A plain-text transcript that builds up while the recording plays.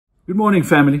Good morning,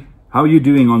 family. How are you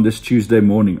doing on this Tuesday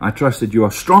morning? I trust that you are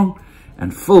strong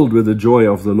and filled with the joy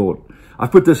of the Lord. I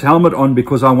put this helmet on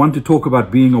because I want to talk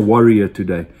about being a warrior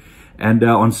today. And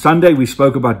on Sunday, we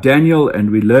spoke about Daniel,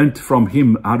 and we learned from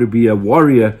him how to be a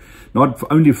warrior, not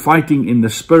only fighting in the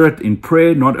spirit, in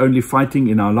prayer, not only fighting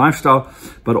in our lifestyle,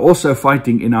 but also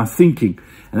fighting in our thinking.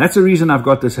 And that's the reason I've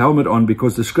got this helmet on,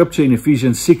 because the scripture in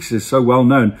Ephesians 6 is so well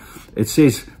known. It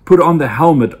says, put on the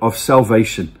helmet of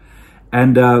salvation.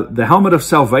 And the helmet of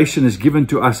salvation is given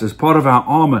to us as part of our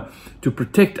armor to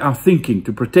protect our thinking,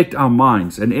 to protect our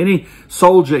minds. And any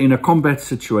soldier in a combat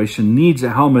situation needs a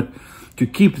helmet to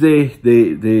keep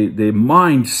their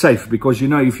mind safe. Because, you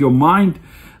know, if your mind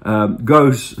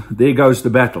goes, there goes the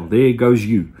battle, there goes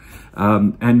you.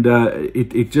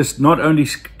 It just not only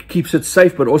keeps it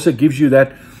safe, but also gives you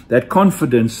that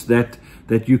confidence that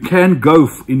you can go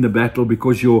in the battle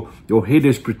because your head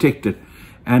is protected.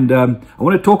 And I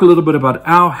want to talk a little bit about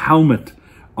our helmet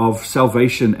of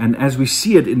salvation, and as we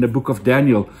see it in the book of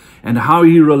Daniel, and how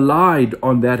he relied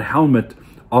on that helmet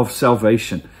of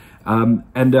salvation. I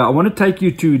want to take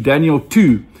you to Daniel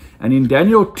 2. And in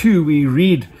Daniel 2, we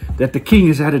read that the king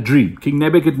has had a dream. King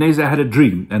Nebuchadnezzar had a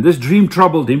dream, and this dream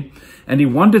troubled him, and he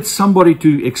wanted somebody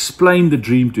to explain the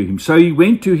dream to him. So he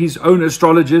went to his own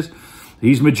astrologers,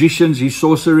 his magicians, his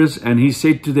sorcerers, and he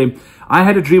said to them, I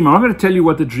had a dream. I'm not going to tell you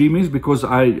what the dream is, because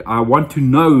I want to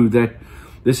know that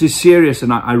this is serious,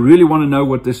 and I really want to know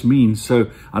what this means. So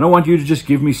I don't want you to just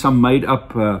give me some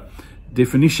made-up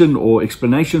definition or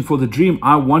explanation for the dream.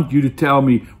 I want you to tell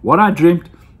me what I dreamt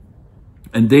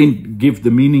and then give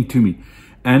the meaning to me.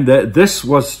 And this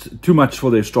was too much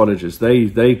for the astrologers. They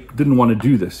didn't want to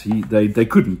do this. They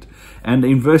couldn't. And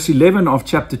in verse 11 of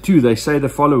chapter 2, they say the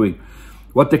following: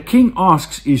 what the king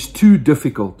asks is too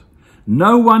difficult.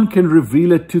 No one can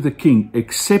reveal it to the king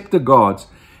except the gods.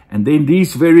 And then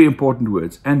these very important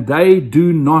words: and they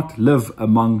do not live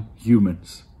among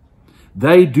humans.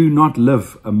 They do not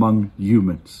live among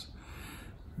humans.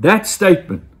 That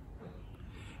statement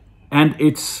and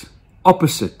its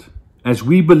opposite, as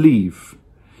we believe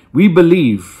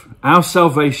our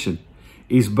salvation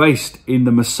is based in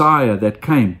the Messiah that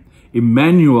came,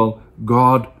 Emmanuel,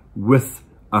 God with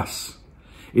us.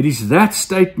 It is that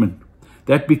statement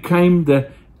that became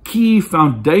the key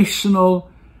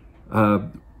foundational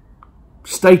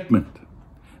statement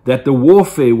that the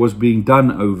warfare was being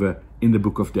done over in the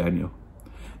book of Daniel.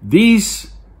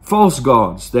 These false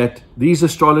gods that these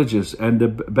astrologers and the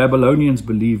Babylonians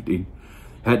believed in,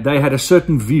 they had a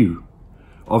certain view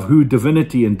of who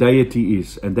divinity and deity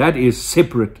is, and that is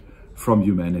separate from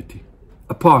humanity,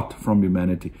 apart from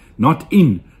humanity, not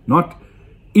in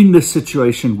the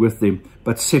situation with them,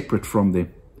 but separate from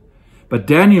them. But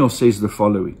Daniel says the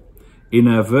following in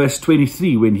verse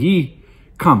 23, when he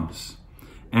comes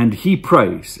and he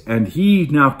prays, and he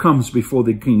now comes before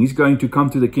the king. He's going to come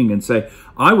to the king and say,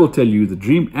 I will tell you the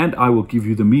dream and I will give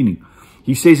you the meaning.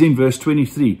 He says in verse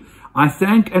 23, I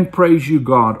thank and praise you,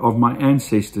 God of my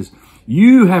ancestors.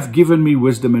 You have given me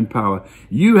wisdom and power.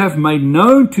 You have made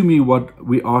known to me what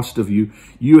we asked of you.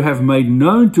 You have made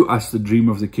known to us the dream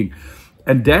of the king.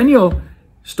 And Daniel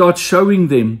starts showing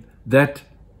them that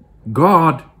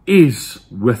God is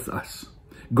with us.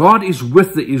 God is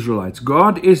with the Israelites.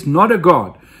 God is not a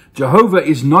God. Jehovah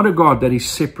is not a God that is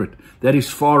separate, that is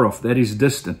far off, that is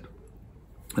distant.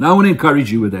 And I want to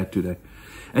encourage you with that today.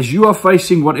 As you are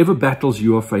facing whatever battles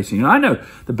you are facing, and I know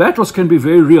the battles can be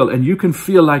very real, and you can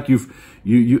feel like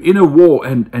you're in a war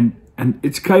and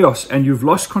it's chaos, and you've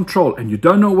lost control, and you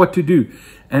don't know what to do,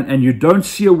 and you don't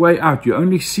see a way out. You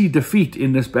only see defeat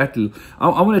in this battle.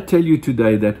 I want to tell you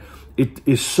today that it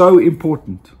is so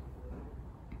important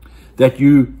that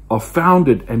you are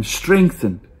founded and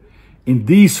strengthened in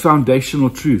these foundational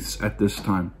truths at this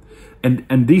time.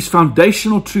 And these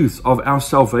foundational truths of our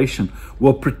salvation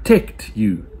will protect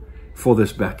you for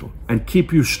this battle and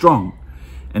keep you strong.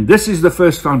 And this is the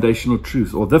first foundational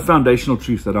truth, or the foundational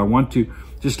truth that I want to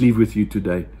just leave with you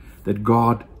today, that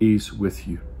God is with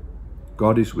you.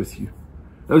 God is with you.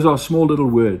 Those are small little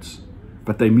words,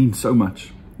 but they mean so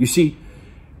much. You see,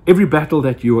 every battle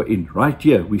that you are in, right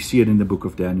here, we see it in the book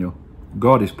of Daniel.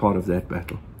 God is part of that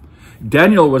battle.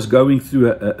 Daniel was going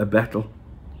through a battle.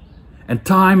 And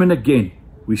time and again,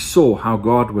 we saw how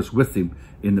God was with him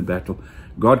in the battle.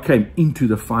 God came into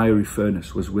the fiery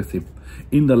furnace, was with him.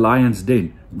 In the lion's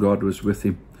den, God was with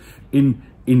him. In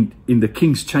the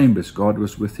king's chambers, God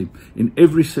was with him. In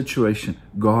every situation,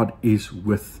 God is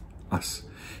with us.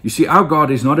 You see, our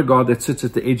God is not a God that sits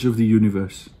at the edge of the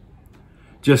universe,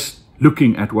 just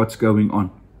looking at what's going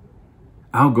on.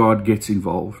 Our God gets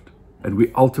involved, and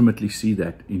we ultimately see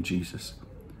that in Jesus.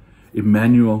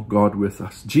 Emmanuel, God with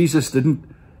us. Jesus didn't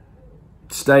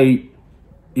stay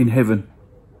in heaven.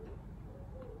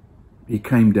 He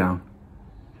came down.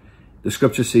 The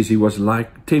scripture says he was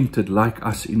tempted like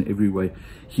us in every way.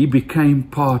 He became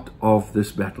part of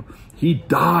this battle. He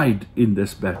died in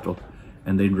this battle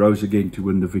and then rose again to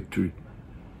win the victory.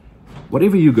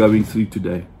 Whatever you're going through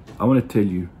today, I want to tell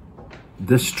you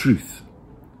this truth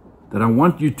that I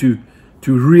want you to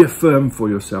reaffirm for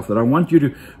yourself, that I want you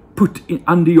to put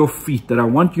under your feet, that I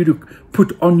want you to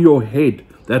put on your head,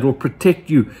 that will protect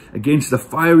you against the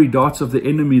fiery darts of the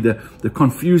enemy, the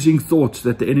confusing thoughts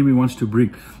that the enemy wants to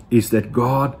bring, is that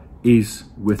God is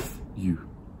with you.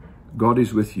 God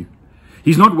is with you.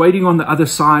 He's not waiting on the other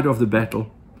side of the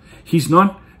battle. He's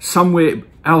not somewhere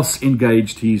else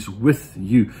engaged. He's with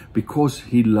you because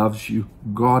he loves you.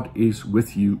 God is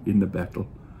with you in the battle.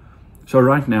 So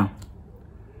right now,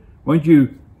 won't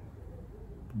you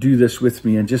do this with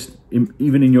me and just,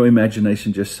 even in your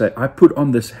imagination, just say, I put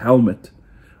on this helmet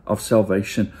of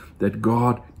salvation, that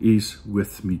God is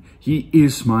with me. He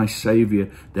is my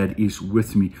Savior that is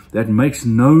with me, that makes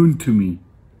known to me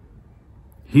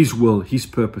his will, his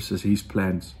purposes, his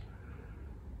plans,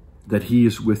 that he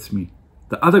is with me.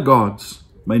 The other gods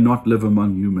may not live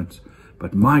among humans,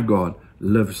 but my God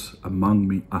lives among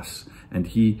me, us, and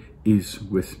he is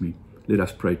with me. Let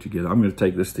us pray together. I'm going to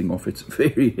take this thing off. It's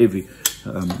very heavy.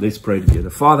 Let's pray together.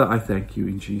 Father, I thank you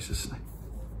in Jesus' name,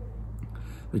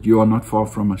 that you are not far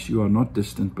from us. You are not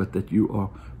distant, but that you are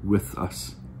with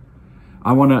us.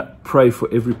 I want to pray for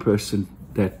every person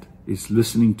that is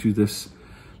listening to this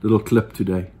little clip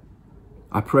today.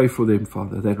 I pray for them,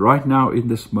 Father, that right now in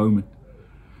this moment,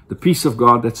 the peace of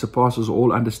God that surpasses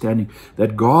all understanding,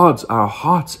 that guards our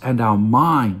hearts and our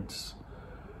minds,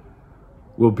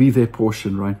 will be their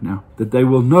portion right now. That they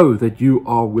will know that you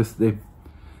are with them.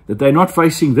 That they're not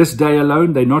facing this day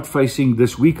alone. They're not facing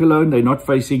this week alone. They're not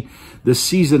facing this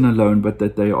season alone, but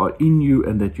that they are in you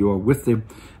and that you are with them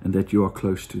and that you are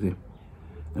close to them.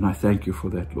 And I thank you for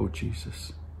that, Lord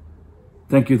Jesus.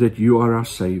 Thank you that you are our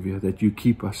Savior, that you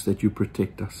keep us, that you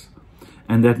protect us.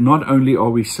 And that not only are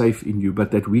we safe in you,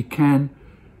 but that we can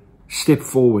step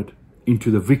forward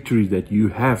into the victory that you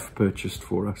have purchased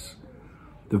for us.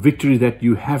 The victory that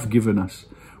you have given us.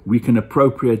 We can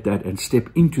appropriate that and step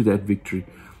into that victory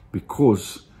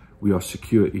because we are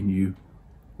secure in you.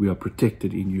 We are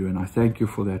protected in you. And I thank you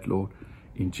for that, Lord,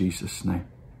 in Jesus' name.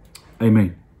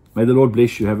 Amen. May the Lord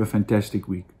bless you. Have a fantastic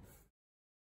week.